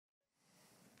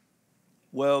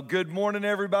Well, good morning,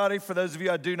 everybody. For those of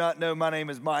you I do not know, my name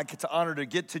is Mike. It's an honor to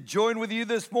get to join with you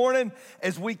this morning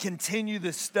as we continue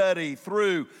this study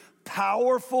through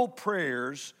powerful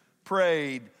prayers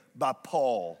prayed by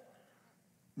Paul.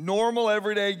 Normal,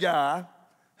 everyday guy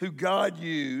who God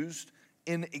used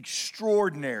in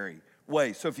extraordinary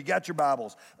ways. So if you got your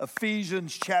Bibles,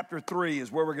 Ephesians chapter 3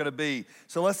 is where we're going to be.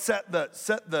 So let's set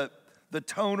the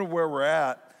tone of where we're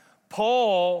at.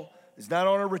 Paul is not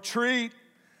on a retreat.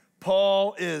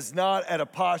 Paul is not at a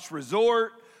posh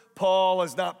resort. Paul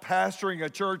is not pastoring a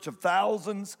church of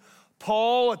thousands.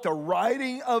 Paul, at the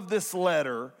writing of this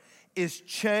letter, is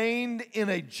chained in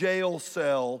a jail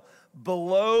cell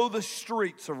below the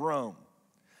streets of Rome.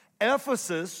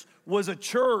 Ephesus was a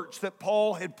church that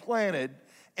Paul had planted,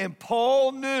 and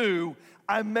Paul knew,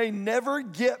 I may never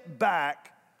get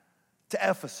back to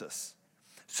Ephesus.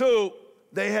 So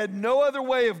they had no other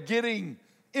way of getting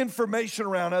information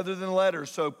around other than letters.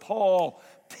 So Paul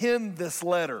penned this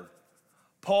letter.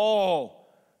 Paul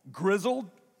grizzled,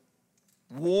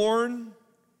 worn,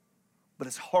 but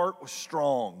his heart was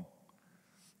strong.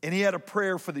 And he had a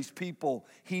prayer for these people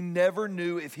he never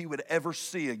knew if he would ever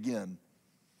see again.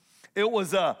 It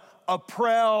was a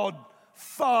proud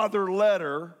father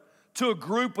letter to a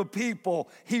group of people.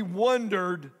 He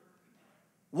wondered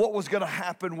what was going to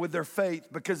happen with their faith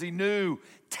because he knew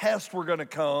tests were going to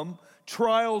come,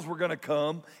 trials were going to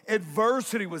come,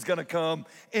 adversity was going to come,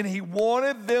 and he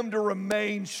wanted them to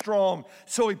remain strong.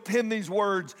 So he penned these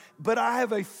words. But I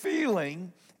have a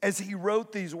feeling as he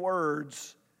wrote these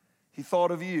words, he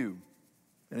thought of you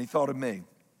and he thought of me.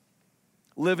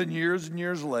 Living years and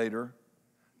years later,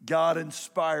 God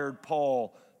inspired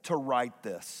Paul to write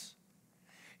this.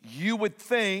 You would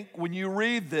think when you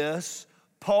read this,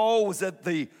 Paul was at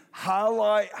the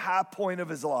high point of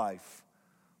his life,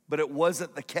 but it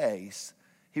wasn't the case.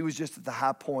 He was just at the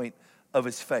high point of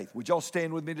his faith. Would y'all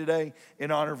stand with me today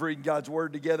in honor of reading God's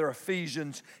word together?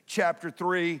 Ephesians chapter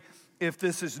 3. If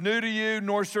this is new to you,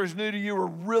 North Star is new to you, we're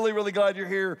really, really glad you're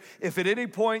here. If at any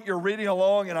point you're reading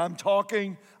along and I'm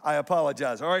talking, I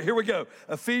apologize. All right, here we go.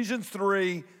 Ephesians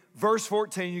 3, verse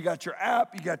 14. You got your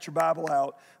app, you got your Bible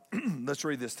out. Let's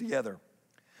read this together.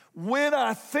 When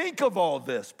I think of all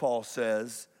this, Paul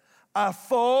says, I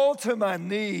fall to my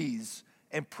knees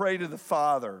and pray to the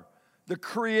Father, the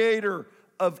creator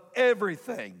of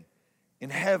everything in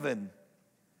heaven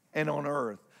and on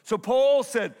earth. So Paul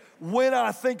said, when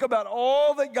I think about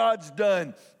all that God's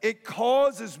done, it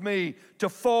causes me to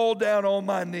fall down on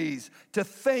my knees, to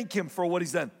thank him for what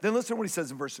he's done. Then listen to what he says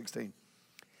in verse 16.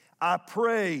 I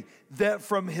pray that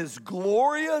from his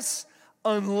glorious,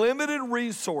 unlimited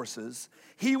resources,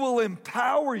 he will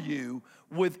empower you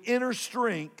with inner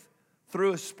strength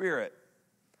through his Spirit.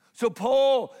 So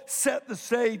Paul set the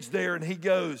stage there and he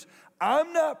goes,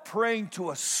 I'm not praying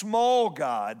to a small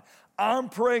God. I'm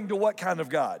praying to what kind of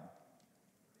God?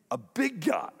 A big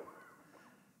God.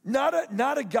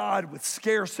 Not a God with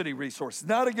scarcity resources.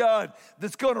 Not a God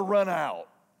that's going to run out.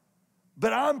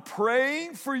 But I'm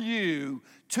praying for you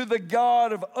to the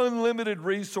God of unlimited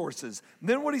resources. And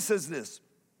then what he says this,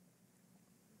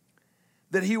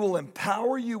 that he will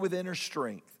empower you with inner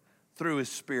strength through his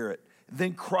Spirit.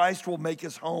 Then Christ will make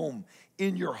his home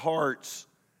in your hearts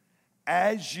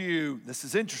as you, this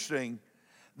is interesting,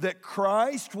 that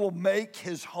Christ will make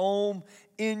his home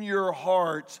in your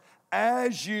hearts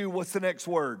as you, what's the next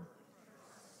word?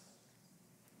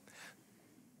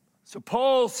 So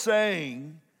Paul's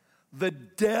saying the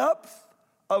depth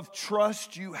of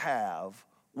trust you have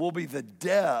will be the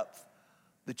depth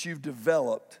that you've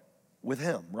developed with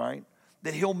him, right?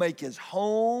 That he'll make his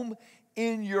home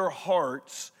in your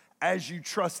hearts as you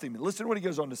trust him. Listen to what he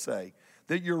goes on to say,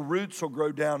 that your roots will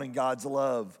grow down in God's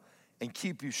love and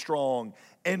keep you strong.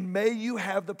 And may you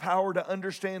have the power to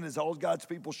understand, as all God's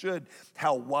people should,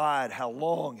 how wide, how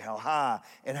long, how high,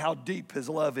 and how deep his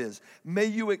love is. May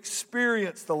you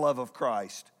experience the love of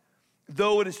Christ,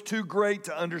 though it is too great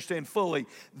to understand fully.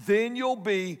 Then you'll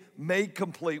be made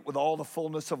complete with all the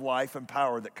fullness of life and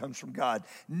power that comes from God.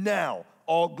 Now,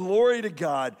 all glory to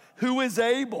God, who is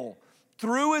able,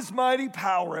 through his mighty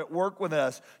power at work with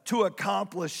us, to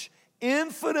accomplish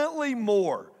infinitely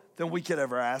more than we could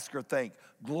ever ask or think.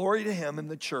 Glory to him in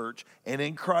the church and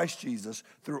in Christ Jesus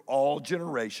through all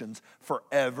generations,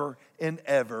 forever and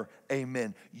ever.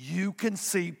 Amen. You can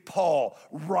see Paul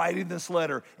writing this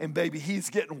letter, and baby, he's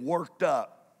getting worked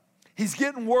up. He's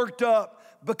getting worked up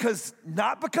because,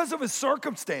 not because of his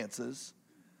circumstances,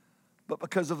 but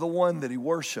because of the one that he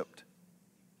worshiped.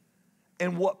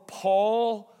 And what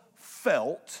Paul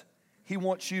felt, he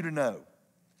wants you to know.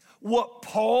 What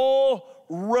Paul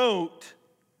wrote,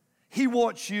 he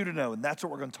wants you to know, and that's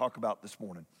what we're going to talk about this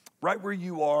morning. right where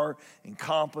you are in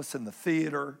Compass, in the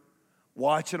theater,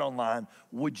 watch it online,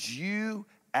 would you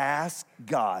ask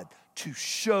God to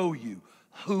show you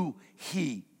who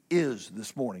he is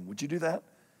this morning? Would you do that?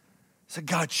 Say,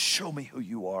 God, show me who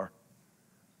you are.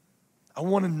 I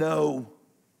want to know.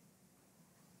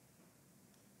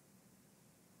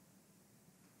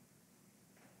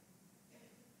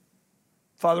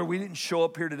 Father, we didn't show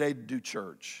up here today to do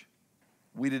church.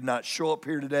 We did not show up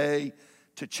here today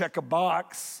to check a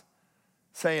box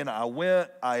saying I went,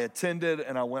 I attended,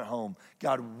 and I went home.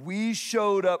 God, we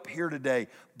showed up here today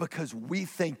because we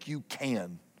think you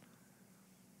can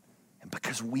and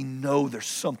because we know there's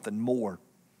something more.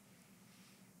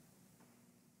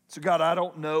 So God, I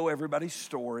don't know everybody's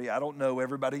story. I don't know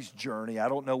everybody's journey. I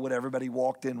don't know what everybody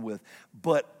walked in with,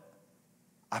 but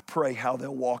I pray how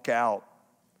they'll walk out.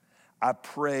 I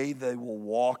pray they will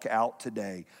walk out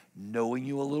today knowing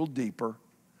you a little deeper,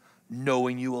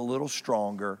 knowing you a little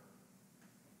stronger,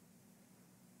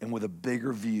 and with a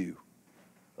bigger view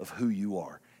of who you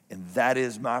are. And that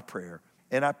is my prayer,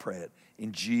 and I pray it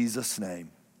in Jesus'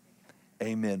 name.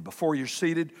 Amen. Before you're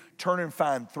seated, turn and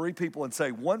find 3 people and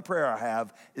say, one prayer I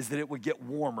have is that it would get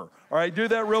warmer. All right, do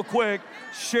that real quick.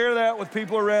 Share that with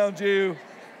people around you.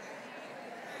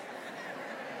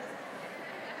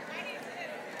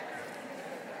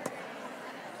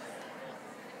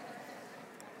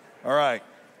 All right,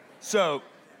 so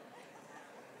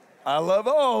I love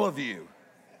all of you,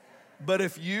 but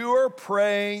if you are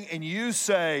praying and you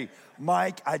say,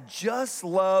 Mike, I just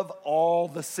love all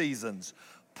the seasons,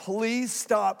 please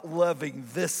stop loving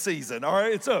this season, all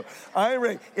right? So I ain't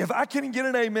ready. If I can get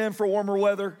an amen for warmer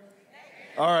weather,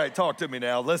 all right, talk to me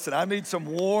now. Listen, I need some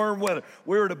warm weather.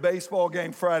 We were at a baseball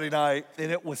game Friday night,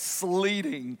 and it was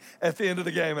sleeting at the end of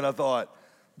the game, and I thought,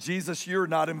 Jesus, you're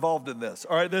not involved in this.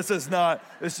 All right, this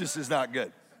just is not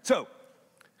good. So,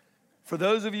 for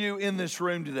those of you in this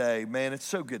room today, man, it's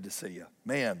so good to see you.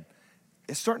 Man,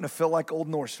 it's starting to feel like Old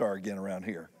North Star again around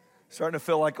here. Starting to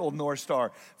feel like Old North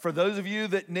Star. For those of you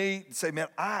that say, man,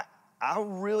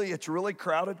 it's really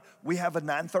crowded. We have a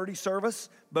 9:30 service,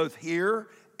 both here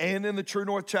and in the True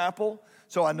North Chapel.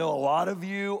 So I know a lot of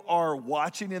you are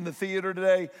watching in the theater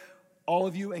today. All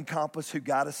of you in Compass who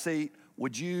got a seat,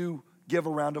 would you give a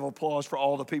round of applause for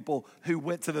all the people who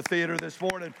went to the theater this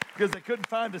morning because they couldn't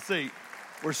find a seat.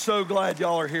 We're so glad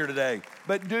y'all are here today.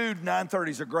 But dude,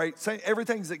 9:30s are great.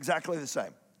 Everything's exactly the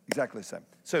same. Exactly the same.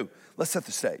 So let's set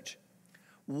the stage.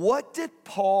 What did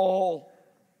Paul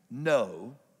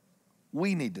know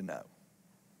we need to know?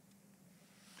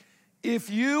 If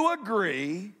you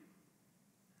agree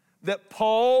that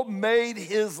Paul made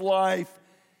his life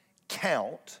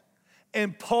count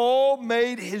and Paul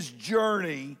made his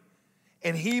journey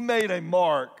and he made a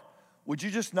mark, would you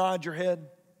just nod your head?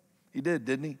 He did,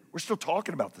 didn't he? We're still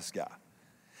talking about this guy.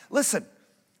 Listen,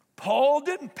 Paul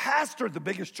didn't pastor the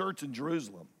biggest church in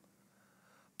Jerusalem.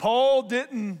 Paul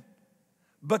didn't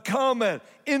become an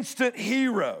instant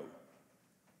hero.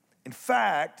 In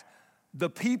fact, the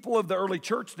people of the early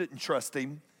church didn't trust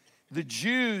him. The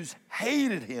Jews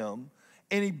hated him,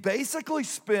 and he basically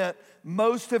spent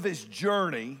most of his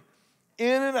journey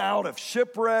in and out of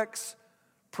shipwrecks,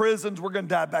 prisons. We're going to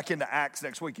dive back into Acts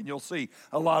next week, and you'll see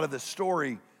a lot of this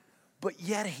story. But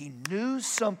yet he knew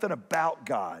something about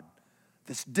God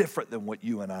that's different than what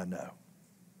you and I know.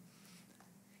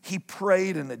 He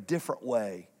prayed in a different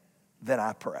way than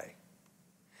I pray.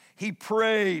 He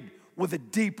prayed with a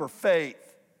deeper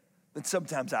faith than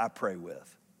sometimes I pray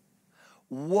with.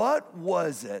 What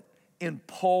was it in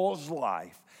Paul's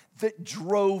life that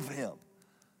drove him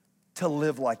to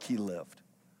live like he lived?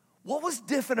 What was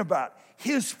different about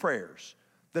his prayers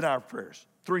than our prayers?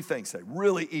 3 things say,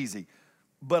 really easy,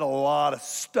 but a lot of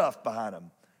stuff behind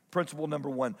them. Principle number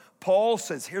 1, Paul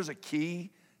says, here's a key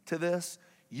to this.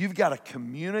 You've got to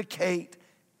communicate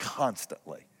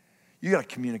constantly. You got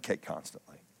to communicate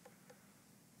constantly.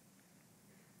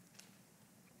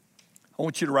 I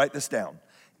want you to write this down.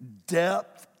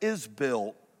 Depth is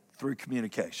built through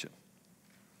communication.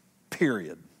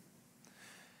 Period.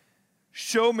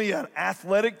 Show me an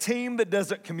athletic team that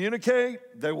doesn't communicate,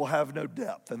 they will have no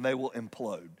depth and they will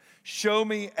implode. Show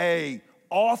me an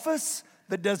office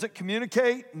that doesn't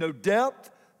communicate, no depth,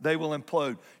 they will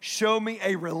implode. Show me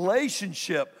a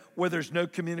relationship where there's no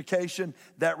communication,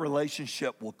 that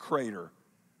relationship will crater.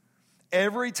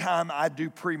 Every time I do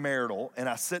premarital and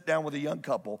I sit down with a young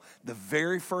couple, the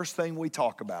very first thing we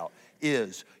talk about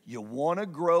is you want to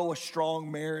grow a strong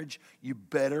marriage, you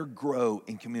better grow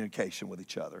in communication with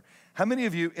each other. How many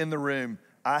of you in the room,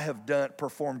 I have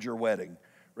performed your wedding?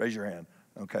 Raise your hand.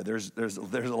 Okay, there's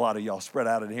a lot of y'all spread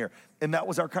out in here. And that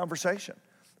was our conversation.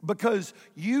 because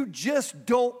you just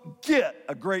don't get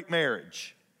a great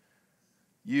marriage.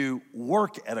 You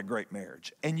work at a great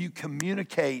marriage and you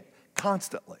communicate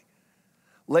constantly.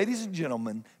 Ladies and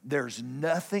gentlemen, there's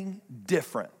nothing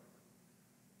different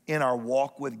in our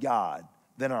walk with God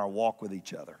than our walk with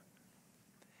each other.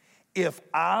 If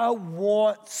I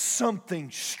want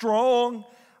something strong,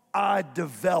 I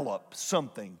develop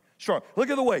something strong. Look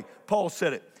at the way Paul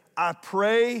said it. I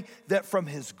pray that from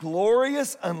his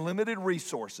glorious, unlimited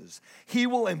resources, he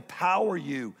will empower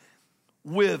you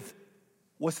with,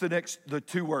 what's the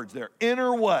two words there?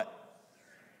 Inner what?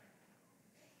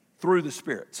 Through the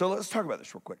Spirit. So let's talk about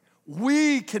this real quick.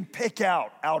 We can pick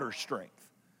out outer strength.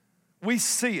 We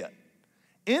see it.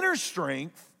 Inner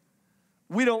strength,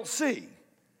 we don't see.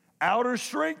 Outer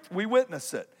strength, we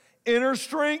witness it. Inner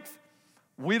strength,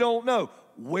 we don't know.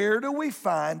 Where do we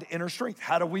find inner strength?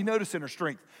 How do we notice inner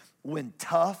strength? When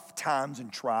tough times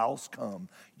and trials come,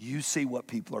 you see what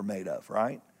people are made of,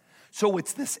 right? So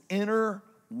it's this inner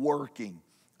working.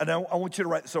 And I want you to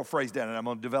write this little phrase down, and I'm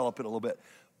going to develop it a little bit.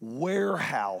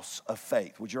 Warehouse of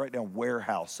faith. Would you write down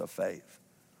warehouse of faith?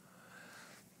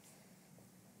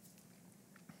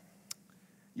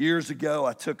 Years ago,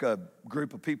 I took a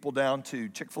group of people down to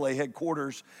Chick-fil-A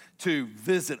headquarters to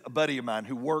visit a buddy of mine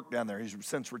who worked down there. He's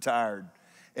since retired.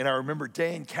 And I remember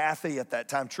Dan Cathy at that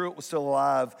time. Truett was still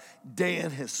alive.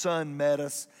 Dan, his son, met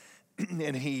us,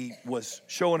 and he was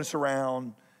showing us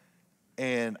around.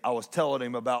 And I was telling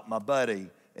him about my buddy.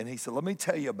 And he said, let me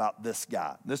tell you about this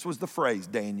guy. This was the phrase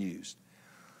Dan used.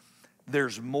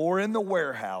 There's more in the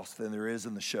warehouse than there is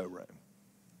in the showroom.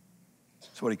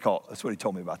 That's what he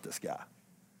told me about this guy.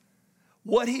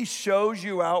 What he shows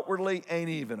you outwardly ain't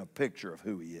even a picture of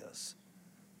who he is.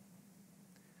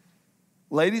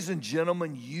 Ladies and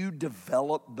gentlemen, you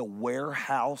develop the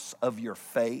warehouse of your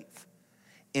faith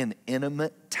in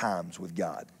intimate times with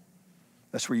God.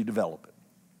 That's where you develop it.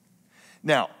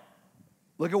 Now,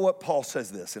 look at what Paul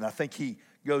says this, and I think he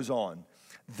goes on.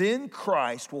 Then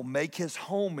Christ will make his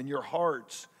home in your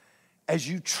hearts as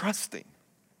you trust him.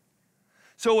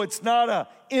 So it's not an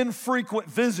infrequent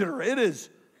visitor. It is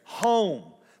home,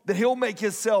 that he'll make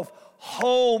himself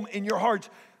home in your hearts.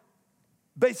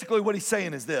 Basically what he's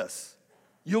saying is this: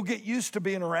 you'll get used to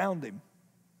being around him.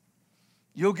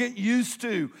 You'll get used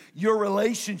to your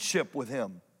relationship with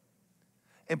him.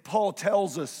 And Paul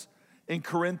tells us in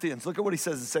Corinthians, look at what he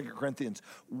says in 2 Corinthians.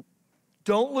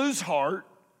 Don't lose heart,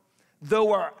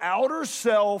 though our outer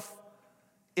self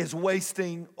is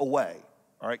wasting away.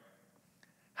 All right?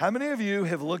 How many of you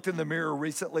have looked in the mirror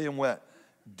recently and went,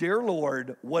 dear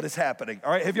Lord, what is happening?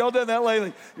 All right, have y'all done that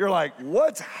lately? You're like,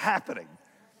 what's happening?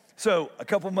 So a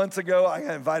couple months ago, I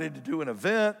got invited to do an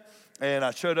event, and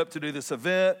I showed up to do this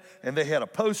event, and they had a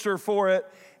poster for it,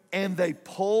 and they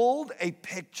pulled a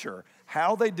picture.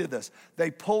 How they did this,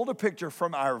 they pulled a picture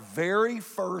from our very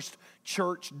first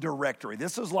church directory.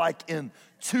 This was like in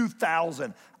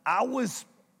 2000. I was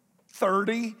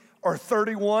 30 or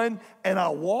 31, and I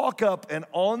walk up, and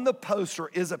on the poster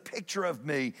is a picture of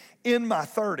me in my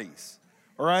 30s,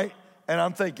 all right? And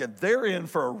I'm thinking, they're in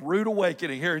for a rude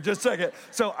awakening here in just a second.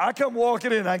 So I come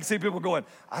walking in, and I can see people going,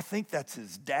 I think that's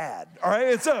his dad, all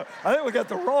right? And so I think we got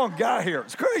the wrong guy here.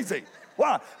 It's crazy.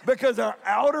 Why? Because our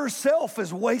outer self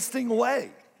is wasting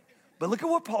away. But look at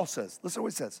what Paul says. Listen to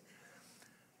what he says.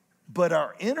 But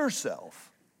our inner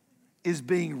self is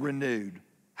being renewed.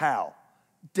 How?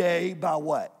 Day by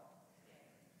what?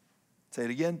 Say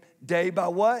it again. Day by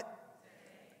what?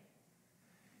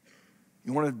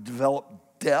 You want to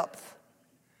develop depth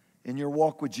in your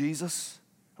walk with Jesus?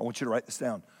 I want you to write this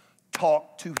down.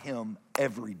 Talk to him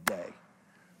every day.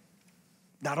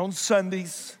 Not on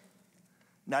Sundays,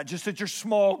 not just at your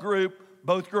small group,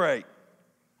 both great.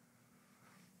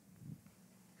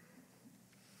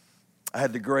 I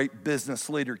had the great business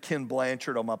leader Ken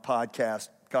Blanchard on my podcast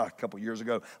a couple years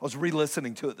ago. I was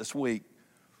re-listening to it this week.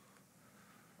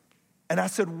 And I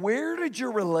said, where did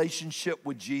your relationship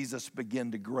with Jesus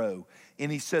begin to grow? And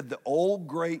he said, the old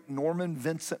great Norman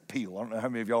Vincent Peale. I don't know how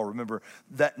many of y'all remember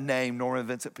that name, Norman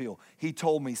Vincent Peale. He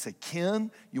told me, he said,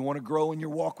 Ken, you want to grow in your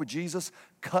walk with Jesus?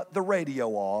 Cut the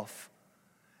radio off,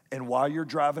 and while you're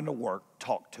driving to work,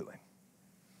 talk to him.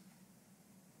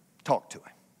 Talk to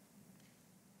him.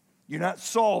 You're not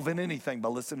solving anything by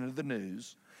listening to the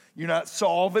news. You're not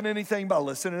solving anything by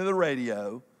listening to the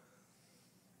radio.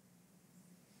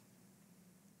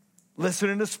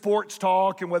 Listening to sports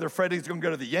talk and whether Freddie's going to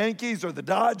go to the Yankees or the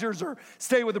Dodgers or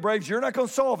stay with the Braves, you're not going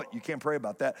to solve it. You can't pray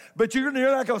about that. But you're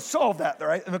not going to solve that,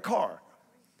 right, in the car.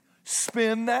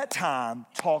 Spend that time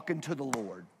talking to the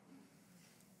Lord.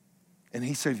 And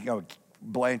he said,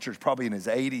 Blanchard's probably in his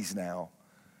 80s now.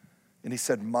 And he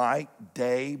said, Mike,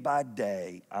 day by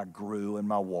day, I grew in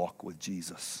my walk with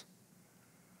Jesus.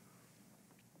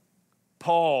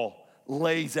 Paul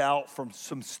lays out from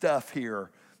some stuff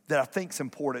here that I think is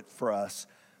important for us.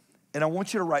 And I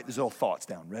want you to write these little thoughts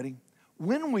down. Ready?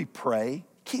 When we pray,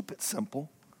 keep it simple.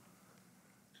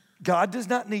 God does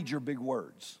not need your big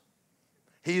words.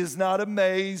 He is not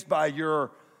amazed by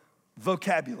your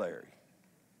vocabulary.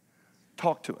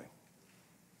 Talk to him.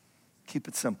 Keep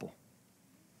it simple.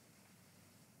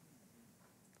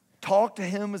 Talk to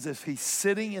him as if he's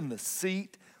sitting in the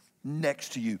seat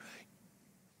next to you.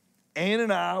 Ann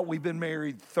and I, we've been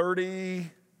married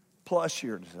 30 plus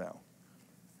years now.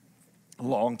 A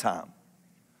long time.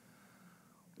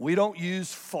 We don't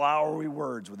use flowery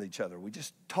words with each other. We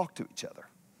just talk to each other.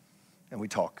 And we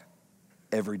talk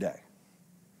every day.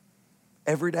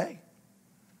 Every day.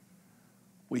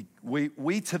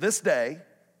 We to this day,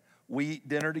 we eat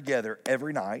dinner together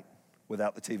every night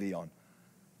without the TV on.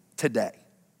 Today.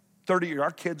 30 years,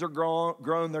 our kids are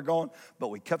grown, they're gone, but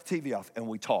we cut the TV off and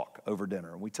we talk over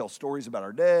dinner. And we tell stories about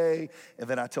our day, and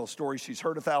then I tell stories she's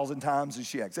heard 1,000 times and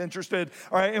she acts interested,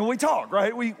 all right? And we talk,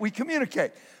 right? We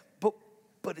communicate.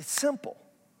 But it's simple.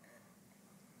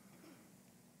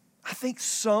 I think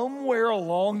somewhere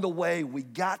along the way, we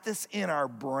got this in our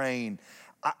brain.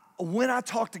 When I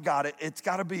talk to God, it's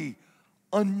got to be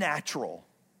unnatural.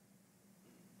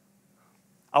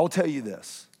 I will tell you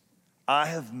this. I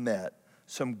have met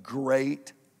some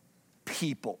great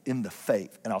people in the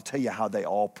faith, and I'll tell you how they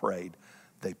all prayed.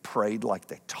 They prayed like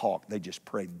they talked. They just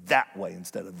prayed that way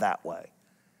instead of that way.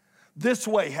 This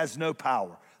way has no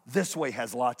power. This way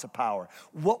has lots of power.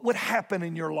 What would happen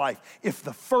in your life if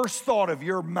the first thought of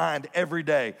your mind every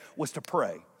day was to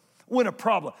pray? When a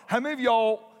problem, how many of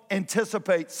y'all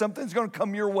anticipate something's gonna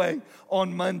come your way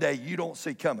on Monday you don't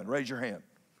see coming? Raise your hand.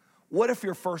 What if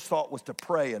your first thought was to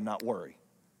pray and not worry?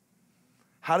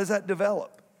 How does that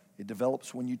develop? It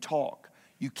develops when you talk.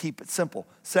 You keep it simple.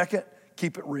 Second,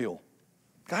 keep it real.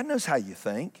 God knows how you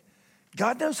think.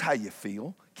 God knows how you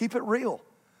feel. Keep it real.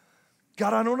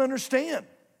 God, I don't understand.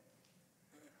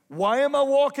 Why am I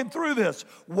walking through this?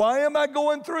 Why am I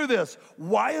going through this?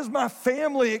 Why is my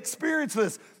family experiencing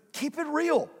this? Keep it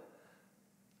real.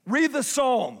 Read the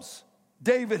Psalms.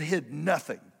 David hid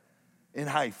nothing in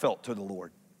how he felt to the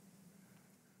Lord.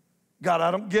 God,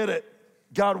 I don't get it.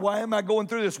 God, why am I going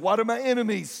through this? Why do my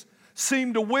enemies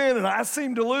seem to win and I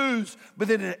seem to lose? But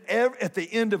then at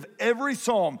the end of every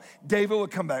psalm, David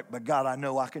would come back, but God, I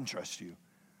know I can trust you.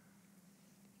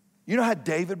 You know how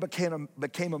David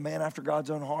became a man after God's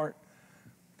own heart?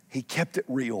 He kept it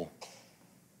real.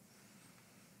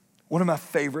 One of my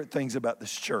favorite things about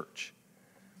this church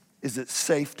is it's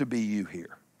safe to be you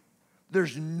here.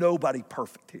 There's nobody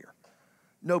perfect here.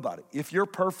 Nobody. If you're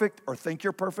perfect or think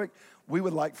you're perfect, we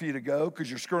would like for you to go because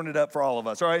you're screwing it up for all of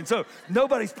us, all right? And so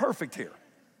nobody's perfect here.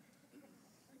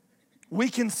 We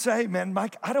can say, man,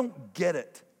 Mike, I don't get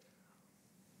it.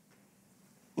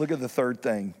 Look at the third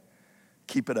thing.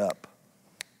 Keep it up.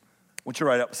 I want you to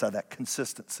write up beside that,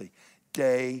 consistency.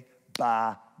 Day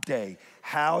by day.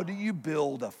 How do you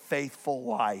build a faithful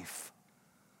life?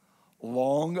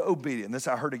 Long obedience. This,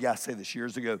 I heard a guy say this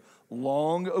years ago.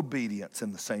 Long obedience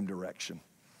in the same direction.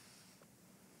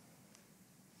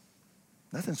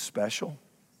 Nothing special.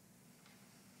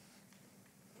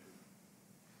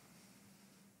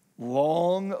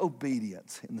 Long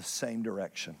obedience in the same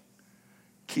direction.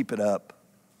 Keep it up.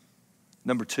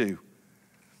 Number 2,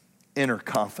 enter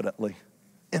confidently.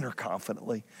 Enter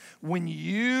confidently. When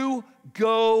you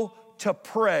go to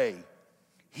pray,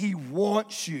 he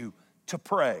wants you to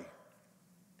pray.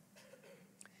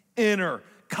 Enter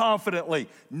confidently.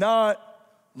 Not,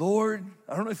 Lord,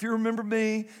 I don't know if you remember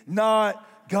me. Not,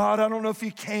 God, I don't know if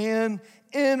you can.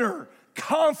 Enter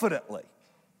confidently.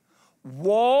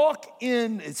 Walk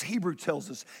in, as Hebrew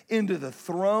tells us, into the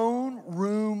throne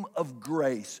room of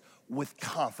grace with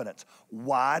confidence.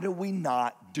 Why do we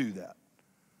not do that?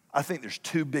 I think there's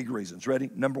 2 big reasons. Ready?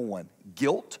 Number 1,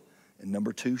 guilt, and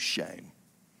number 2, shame.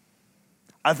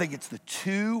 I think it's the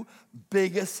 2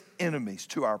 biggest enemies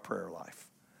to our prayer life.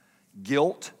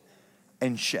 Guilt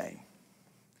and shame.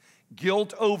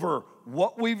 Guilt over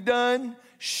what we've done,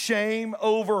 shame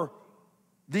over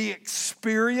the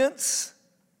experience.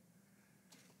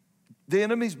 The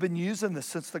enemy's been using this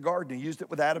since the garden. He used it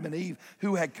with Adam and Eve,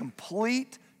 who had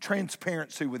complete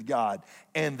transparency with God,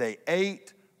 and they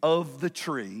ate of the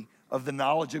tree of the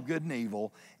knowledge of good and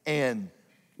evil. And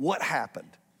what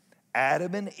happened?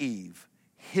 Adam and Eve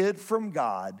hid from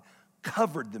God,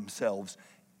 covered themselves,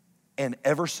 and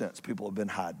ever since people have been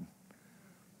hiding.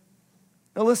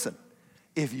 Now listen,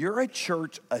 if you're a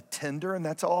church attender and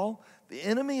that's all, The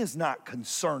enemy is not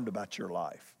concerned about your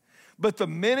life. But the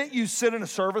minute you sit in a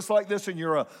service like this and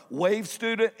you're a Wave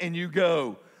student and you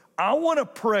go, I want to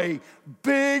pray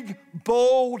big,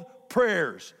 bold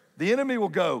prayers, the enemy will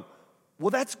go, well,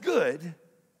 that's good.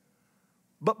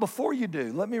 But before you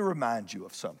do, let me remind you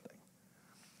of something.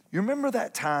 You remember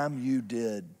that time you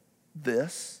did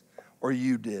this or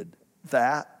you did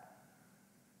that?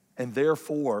 And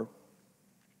therefore,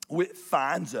 it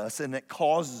finds us and it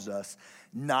causes us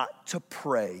not to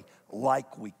pray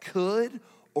like we could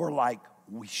or like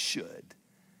we should.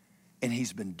 And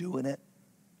he's been doing it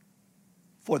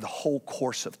for the whole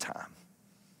course of time.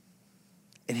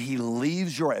 And he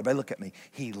leaves your, everybody look at me,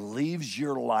 he leaves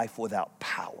your life without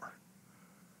power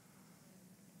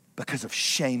because of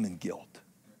shame and guilt.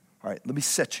 All right, let me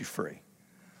set you free.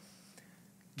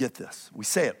 Get this. We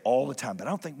say it all the time, but I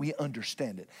don't think we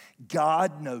understand it.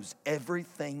 God knows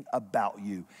everything about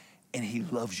you, and he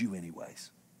loves you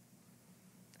anyways.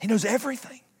 He knows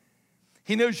everything.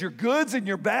 He knows your goods and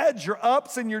your bads, your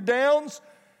ups and your downs.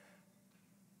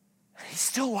 He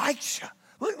still likes you.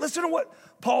 Listen to what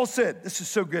Paul said. This is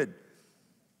so good.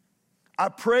 I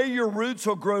pray your roots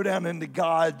will grow down into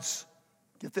God's,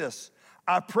 get this.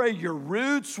 I pray your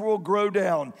roots will grow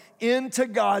down into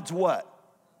God's what?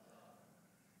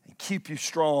 And keep you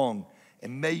strong.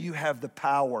 And may you have the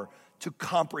power to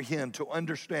comprehend, to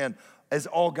understand, as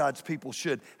all God's people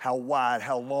should, how wide,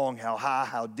 how long, how high,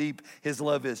 how deep his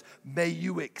love is. May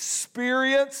you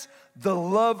experience the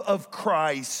love of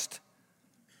Christ,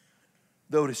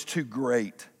 though it is too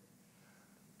great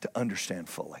to understand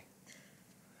fully.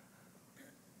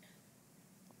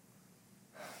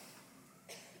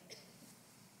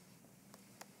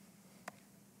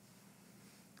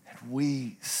 And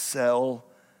we sell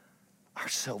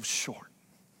ourselves short.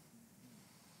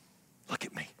 Look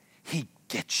at me. He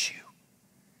gets you.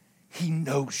 He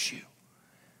knows you.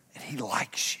 And he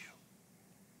likes you.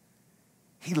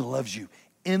 He loves you.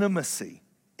 Intimacy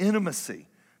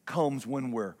comes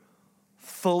when we're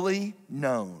fully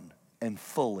known and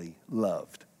fully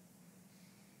loved.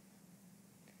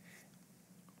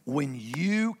 When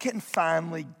you can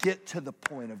finally get to the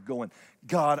point of going,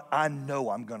 God, I know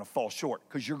I'm going to fall short,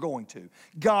 because you're going to.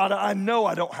 God, I know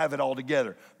I don't have it all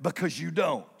together, because you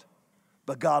don't.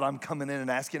 But God, I'm coming in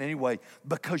and asking anyway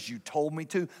because you told me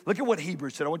to. Look at what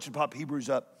Hebrews said. I want you to pop Hebrews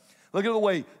up. Look at the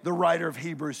way the writer of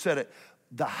Hebrews said it.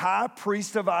 The high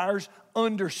priest of ours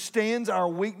understands our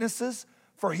weaknesses,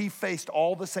 for he faced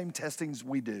all the same testings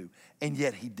we do, and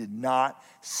yet he did not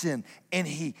sin. And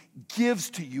he gives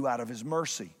to you out of his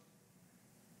mercy.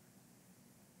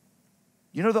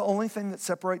 You know the only thing that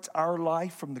separates our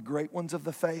life from the great ones of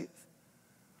the faith?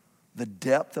 The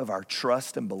depth of our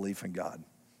trust and belief in God.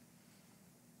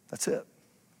 That's it.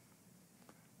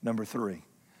 Number 3,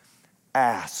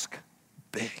 ask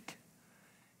big.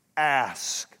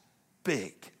 Ask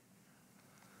big.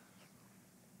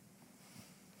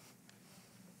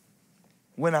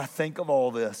 When I think of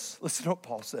all this, listen to what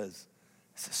Paul says.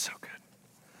 This is so good.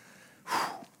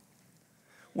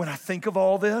 When I think of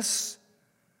all this,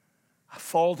 I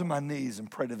fall to my knees and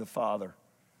pray to the Father.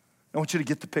 I want you to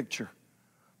get the picture.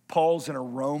 Paul's in a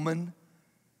Roman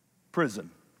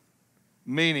prison,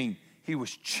 meaning he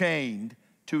was chained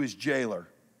to his jailer.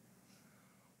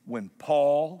 When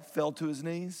Paul fell to his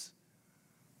knees,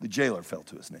 the jailer fell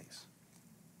to his knees.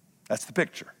 That's the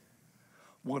picture.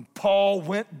 When Paul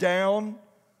went down,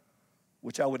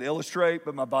 which I would illustrate,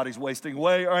 but my body's wasting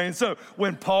away. All right, and so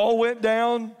when Paul went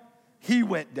down, he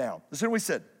went down. Listen to what he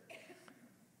said.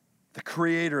 The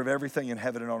creator of everything in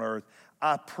heaven and on earth,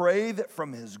 I pray that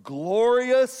from his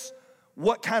glorious,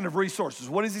 what kind of resources?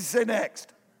 What does he say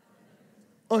next?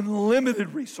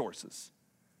 Unlimited resources.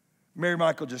 Mary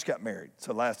Michael just got married,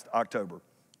 so last October.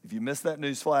 If you missed that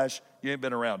news flash, you ain't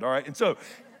been around, all right? And so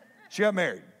she got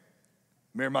married.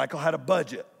 Mary Michael had a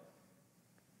budget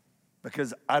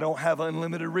because I don't have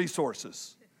unlimited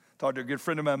resources. Talked to a good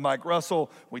friend of mine, Mike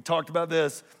Russell. We talked about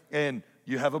this, and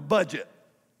you have a budget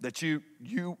that you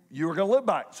are going to live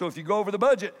by. So if you go over the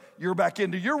budget, you're back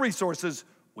into your resources,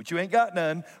 which you ain't got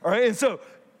none, all right? And so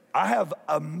I have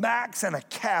a max and a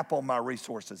cap on my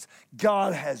resources.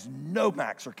 God has no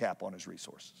max or cap on his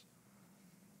resources.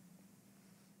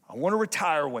 I want to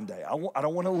retire one day. I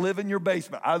don't want to live in your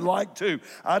basement. I'd like to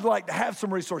have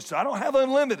some resources. I don't have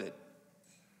unlimited.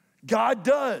 God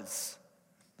does.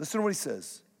 Listen to what he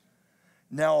says.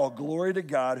 Now all glory to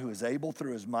God, who is able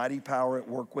through his mighty power at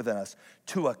work within us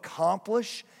to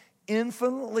accomplish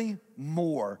infinitely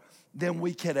more than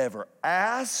we could ever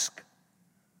ask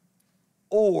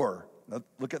or,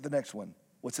 look at the next one.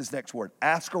 What's his next word?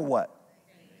 Ask or what?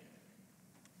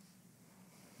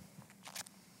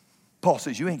 Paul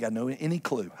says, you ain't got any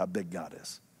clue how big God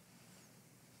is.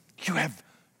 You have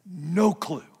no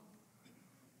clue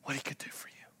what he could do for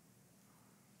you.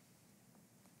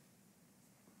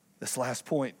 This last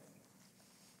point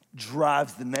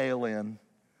drives the nail in.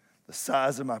 The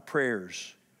size of my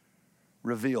prayers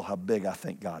reveal how big I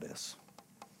think God is.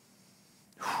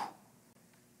 Whew.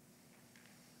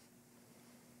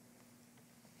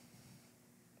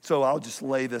 So I'll just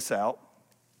lay this out.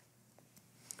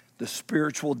 The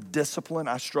spiritual discipline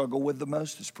I struggle with the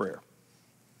most is prayer.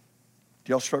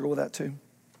 Do y'all struggle with that too?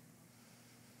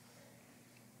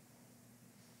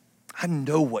 I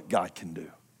know what God can do.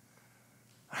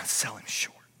 I sell him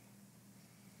short.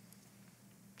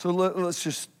 So let's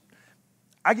just,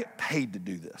 I get paid to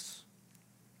do this,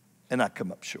 and I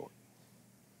come up short.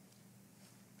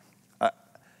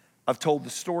 I've told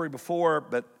the story before,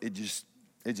 but it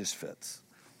just fits.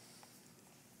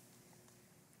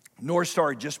 North Star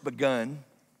had just begun,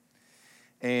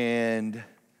 and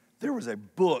there was a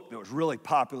book that was really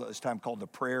popular at this time called The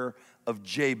Prayer of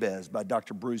Jabez by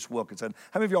Dr. Bruce Wilkinson.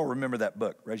 How many of y'all remember that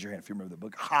book? Raise your hand if you remember the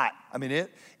book. Hot. I mean, it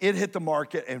hit the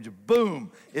market and just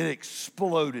boom, it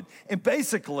exploded. And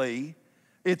basically,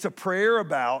 it's a prayer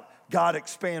about God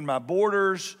expand my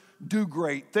borders, do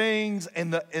great things,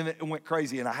 and it went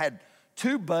crazy. And I had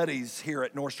two buddies here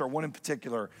at North Star, one in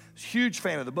particular, was a huge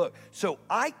fan of the book. So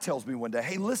Ike tells me one day,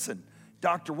 hey, listen,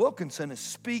 Dr. Wilkinson is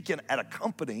speaking at a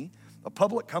company, a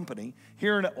public company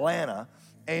here in Atlanta,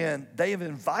 and they have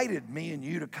invited me and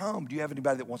you to come. Do you have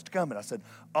anybody that wants to come? And I said,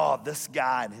 oh, this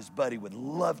guy and his buddy would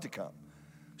love to come.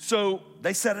 So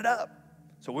they set it up.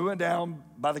 So we went down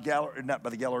by the gallery, not by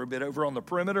the gallery, but over on the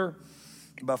perimeter,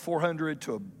 about 400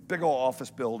 to a big old office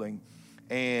building,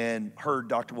 and heard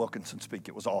Dr. Wilkinson speak.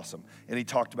 It was awesome. And he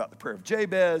talked about the prayer of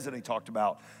Jabez, and he talked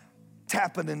about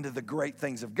tapping into the great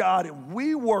things of God. And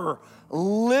we were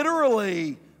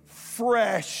literally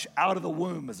fresh out of the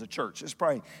womb as a church. It's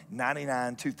probably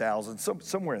 99, 2000,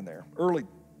 somewhere in there, early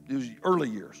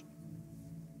years.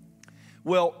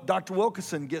 Well, Dr.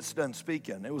 Wilkinson gets done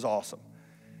speaking. It was awesome.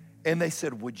 And they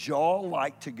said, would y'all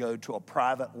like to go to a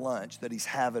private lunch that he's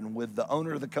having with the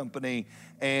owner of the company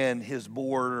and his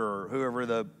board or whoever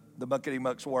the muckety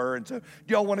mucks were? And so, do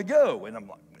y'all want to go? And I'm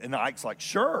like, and Ike's like,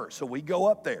 sure. So we go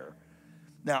up there.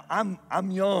 Now, I'm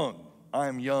young.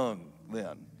 I'm young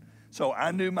then. So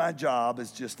I knew my job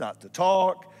is just not to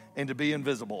talk and to be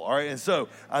invisible, all right? And so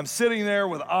I'm sitting there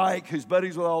with Ike, who's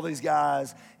buddies with all these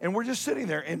guys, and we're just sitting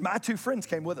there, and my two friends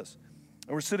came with us.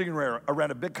 And we're sitting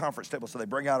around a big conference table, so they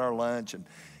bring out our lunch,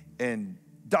 and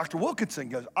Dr. Wilkinson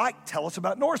goes, Ike, tell us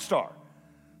about North Star.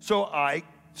 So Ike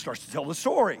starts to tell the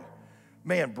story.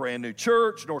 Man, brand new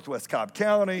church, Northwest Cobb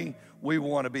County. We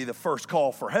want to be the first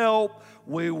call for help.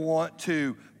 We want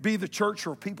to be the church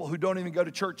for people who don't even go to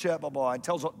church yet, blah, blah, and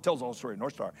tells all the story of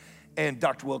North Star. And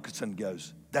Dr. Wilkinson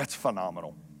goes, that's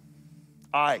phenomenal.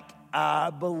 Ike,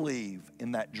 I believe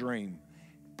in that dream.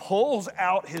 Pulls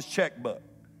out his checkbook,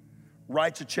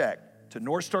 writes a check to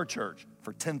North Star Church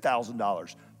for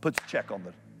 $10,000, puts a check on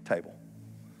the table.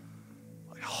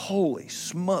 Like, holy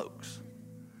smokes.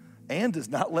 And does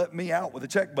not let me out with a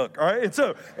checkbook, all right?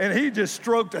 And he just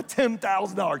stroked a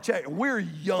 $10,000 check. And we're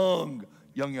young.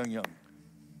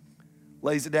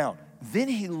 Lays it down. Then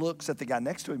he looks at the guy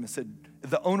next to him and said,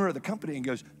 the owner of the company, and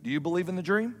goes, do you believe in the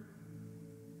dream?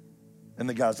 And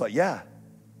the guy's like, yeah.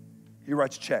 He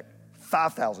writes a check,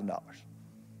 $5,000.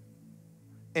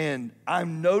 And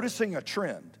I'm noticing a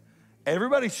trend.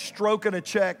 Everybody's stroking a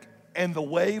check, and the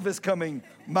wave is coming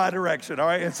my direction, all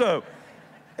right?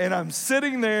 And I'm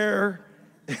sitting there,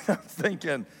 and I'm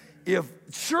thinking,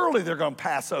 surely they're going to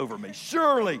pass over me.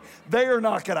 Surely they are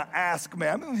not going to ask me.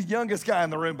 I'm the youngest guy in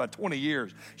the room by 20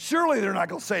 years. Surely they're not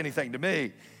going to say anything to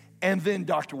me. And then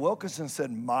Dr. Wilkinson said,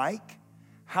 Mike,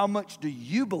 how much do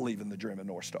you believe in the dream of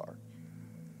North Star?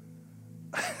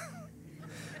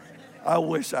 I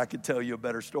wish I could tell you a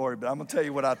better story, but I'm going to tell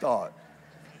you what I thought.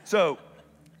 So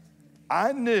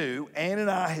I knew Ann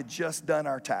and I had just done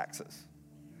our taxes,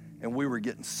 and we were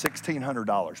getting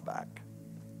 $1,600 back.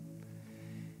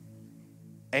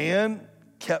 Ann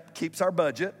keeps our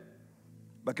budget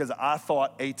because I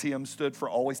thought ATM stood for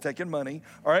always taking money.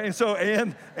 All right, and so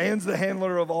Ann's the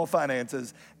handler of all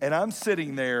finances, and I'm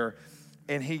sitting there,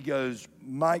 and he goes,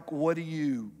 Mike, what do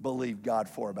you believe God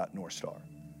for about North Star?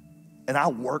 And I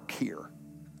work here.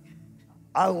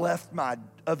 I left my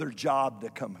other job to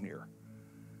come here.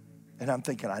 And I'm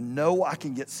thinking, I know I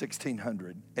can get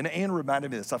 $1,600. And Ann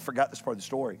reminded me of this. I forgot this part of the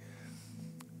story.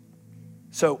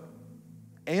 So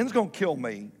Ann's going to kill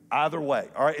me either way,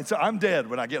 all right? And so I'm dead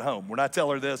when I get home when I tell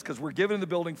her this because we're giving the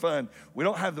building fund. We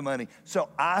don't have the money. So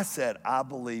I said, I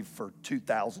believe for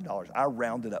 $2,000. I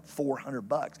rounded up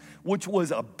 $400, which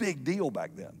was a big deal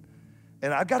back then.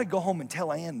 And I've got to go home and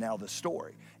tell Ann now this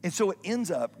story. And so it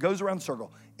ends up, goes around the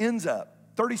circle, ends up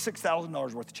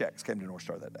 $36,000 worth of checks came to North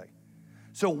Star that day.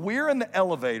 So we're in the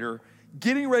elevator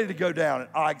getting ready to go down, and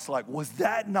Ike's like, was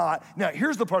that not? Now,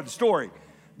 here's the part of the story.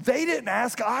 They didn't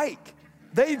ask Ike.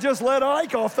 They just let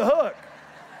Ike off the hook.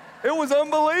 It was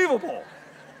unbelievable.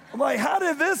 I'm like, how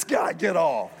did this guy get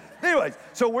off? Anyways,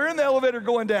 so we're in the elevator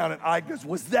going down, and Ike goes,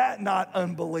 was that not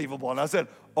unbelievable? And I said,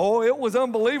 oh, it was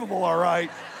unbelievable, all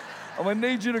right. I'm gonna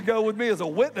need you to go with me as a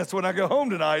witness when I go home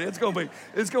tonight. It's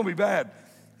gonna be bad.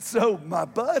 So my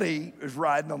buddy is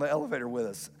riding on the elevator with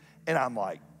us, and I'm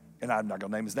like, and I'm not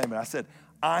gonna name his name, and I said,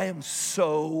 I am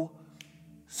so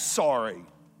sorry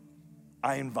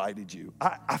I invited you.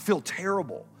 I feel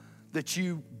terrible that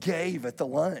you gave at the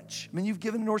lunch. I mean, you've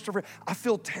given to North Star. I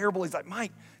feel terrible. He's like,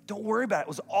 Mike, don't worry about it. It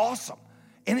was awesome.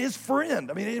 And his friend,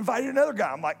 I mean, he invited another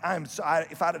guy. I'm like,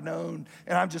 if I'd have known,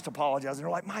 and I'm just apologizing.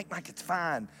 They're like, Mike, it's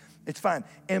fine. It's fine.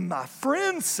 And my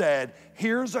friend said,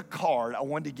 here's a card I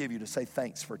wanted to give you to say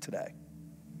thanks for today.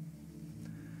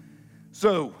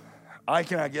 So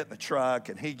Ike and I get in the truck,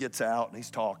 and he gets out, and he's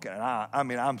talking, and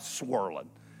I'm swirling.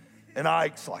 And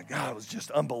Ike's like, it was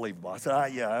just unbelievable. I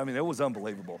said, it was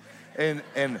unbelievable.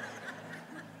 And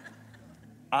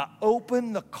I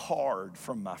opened the card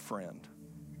from my friend,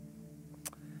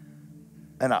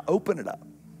 and I opened it up,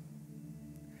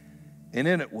 and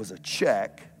in it was a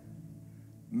check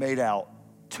made out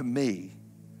to me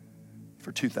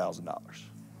for $2,000.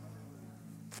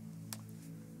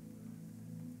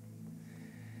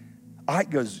 Ike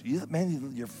goes,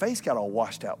 man, your face got all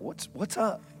washed out. What's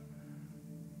up?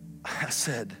 I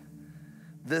said,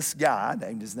 this guy, I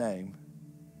named his name,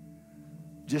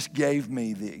 just gave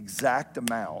me the exact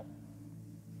amount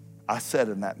I said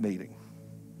in that meeting.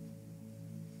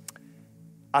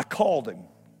 I called him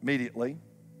immediately,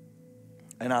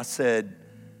 and I said,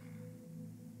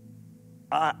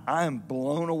 I am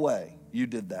blown away you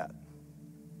did that.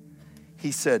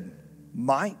 He said,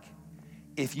 Mike,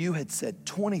 if you had said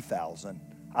 20,000,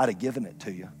 I'd have given it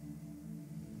to you.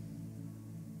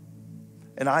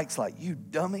 And Ike's like, you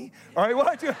dummy. All right,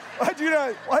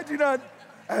 why'd you not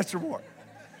ask for more?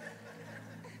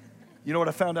 You know what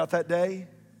I found out that day?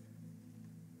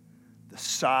 The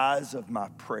size of my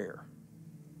prayer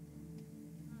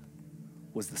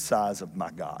was the size of my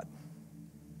God.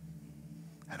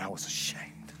 And I was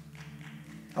ashamed.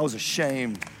 I was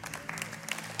ashamed.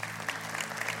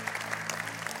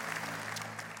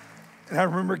 And I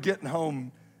remember getting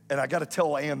home, and I got to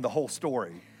tell Ann the whole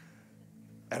story.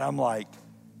 And I'm like,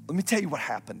 let me tell you what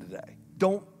happened today.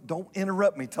 Don't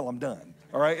interrupt me till I'm done,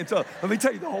 all right? And so let me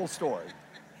tell you the whole story.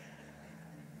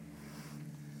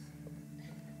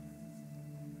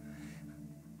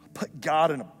 I put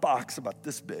God in a box about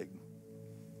this big.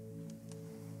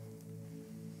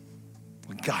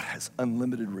 When God has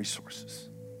unlimited resources.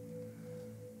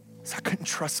 So I couldn't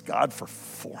trust God for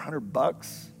 $400. I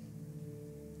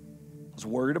was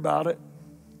worried about it.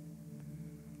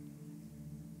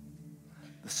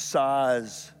 The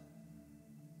size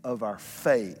of our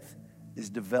faith is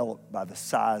developed by the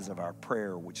size of our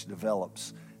prayer, which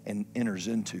develops and enters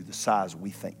into the size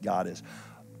we think God is.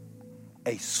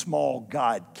 A small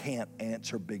God can't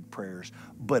answer big prayers,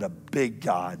 but a big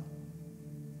God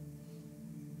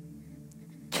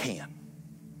can,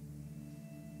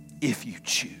 if you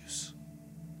choose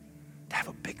to have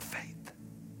a big faith.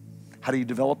 How do you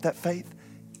develop that faith?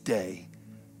 Day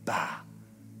by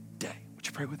day. Would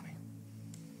you pray with me?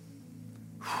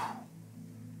 How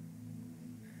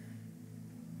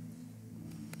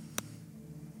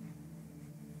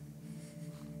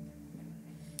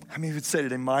many would say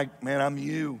today, Mike, man, I'm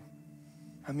you.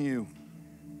 I'm you.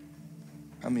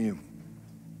 I'm you.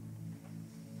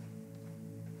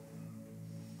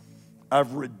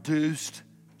 I've reduced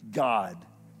God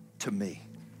to me.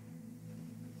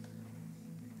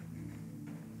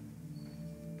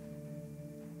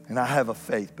 And I have a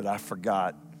faith, but I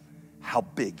forgot how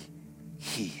big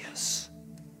He is.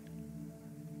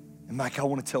 And Mike, I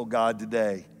want to tell God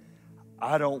today,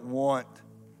 I don't want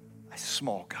a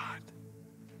small God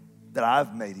that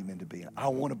I've made Him into being. I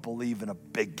want to believe in a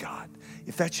big God.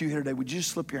 If that's you here today, would you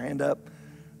just slip your hand up?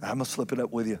 I'm going to slip it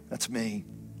up with you. That's me.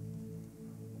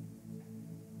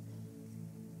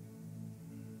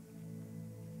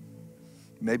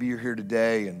 Maybe you're here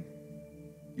today and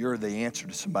you're the answer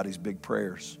to somebody's big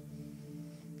prayers.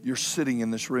 You're sitting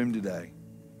in this room today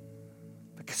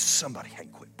because somebody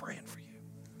hadn't quit praying for you.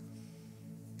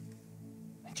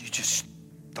 you just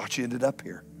thought you ended up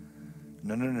here.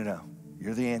 No.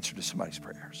 You're the answer to somebody's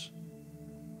prayers.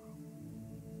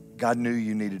 God knew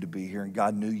you needed to be here, and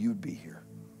God knew you'd be here.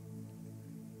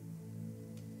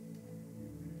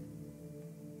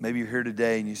 Maybe you're here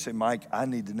today and you say, Mike, I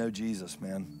need to know Jesus,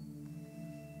 man.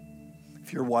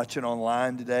 If you're watching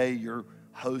online today, your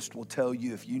host will tell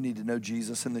you if you need to know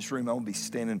Jesus in this room, I'm going to be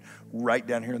standing right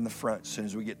down here in the front as soon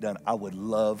as we get done. I would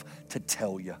love to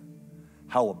tell you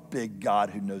how a big God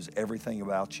who knows everything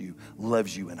about you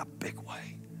loves you in a big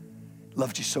way.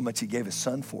 Loved you so much he gave his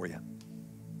son for you.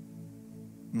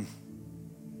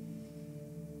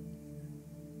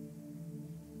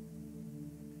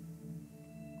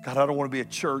 God, I don't want to be a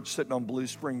church sitting on Blue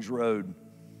Springs Road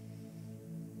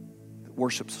that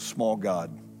worships a small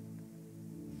God.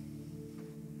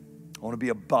 I want to be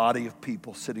a body of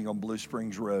people sitting on Blue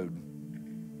Springs Road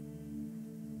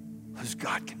whose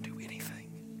God can do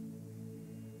anything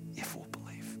if we'll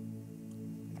believe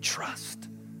and trust.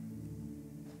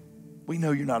 We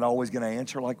know you're not always going to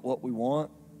answer like what we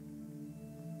want.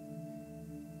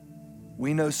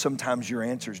 We know sometimes your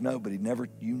answer is no, but you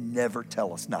never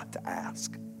tell us not to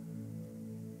ask.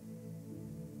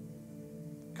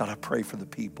 God, I pray for the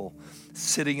people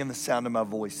sitting in the sound of my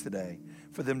voice today,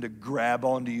 for them to grab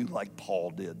onto you like Paul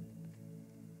did.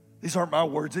 These aren't my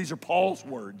words, these are Paul's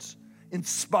words,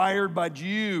 inspired by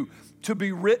you to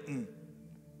be written.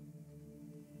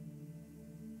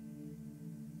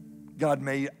 God,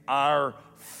 may our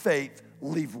faith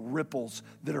leave ripples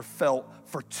that are felt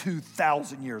for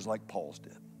 2,000 years like Paul's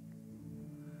did.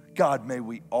 God, may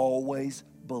we always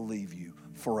believe you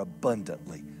for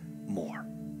abundantly more.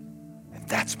 And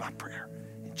that's my prayer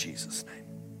in Jesus' name.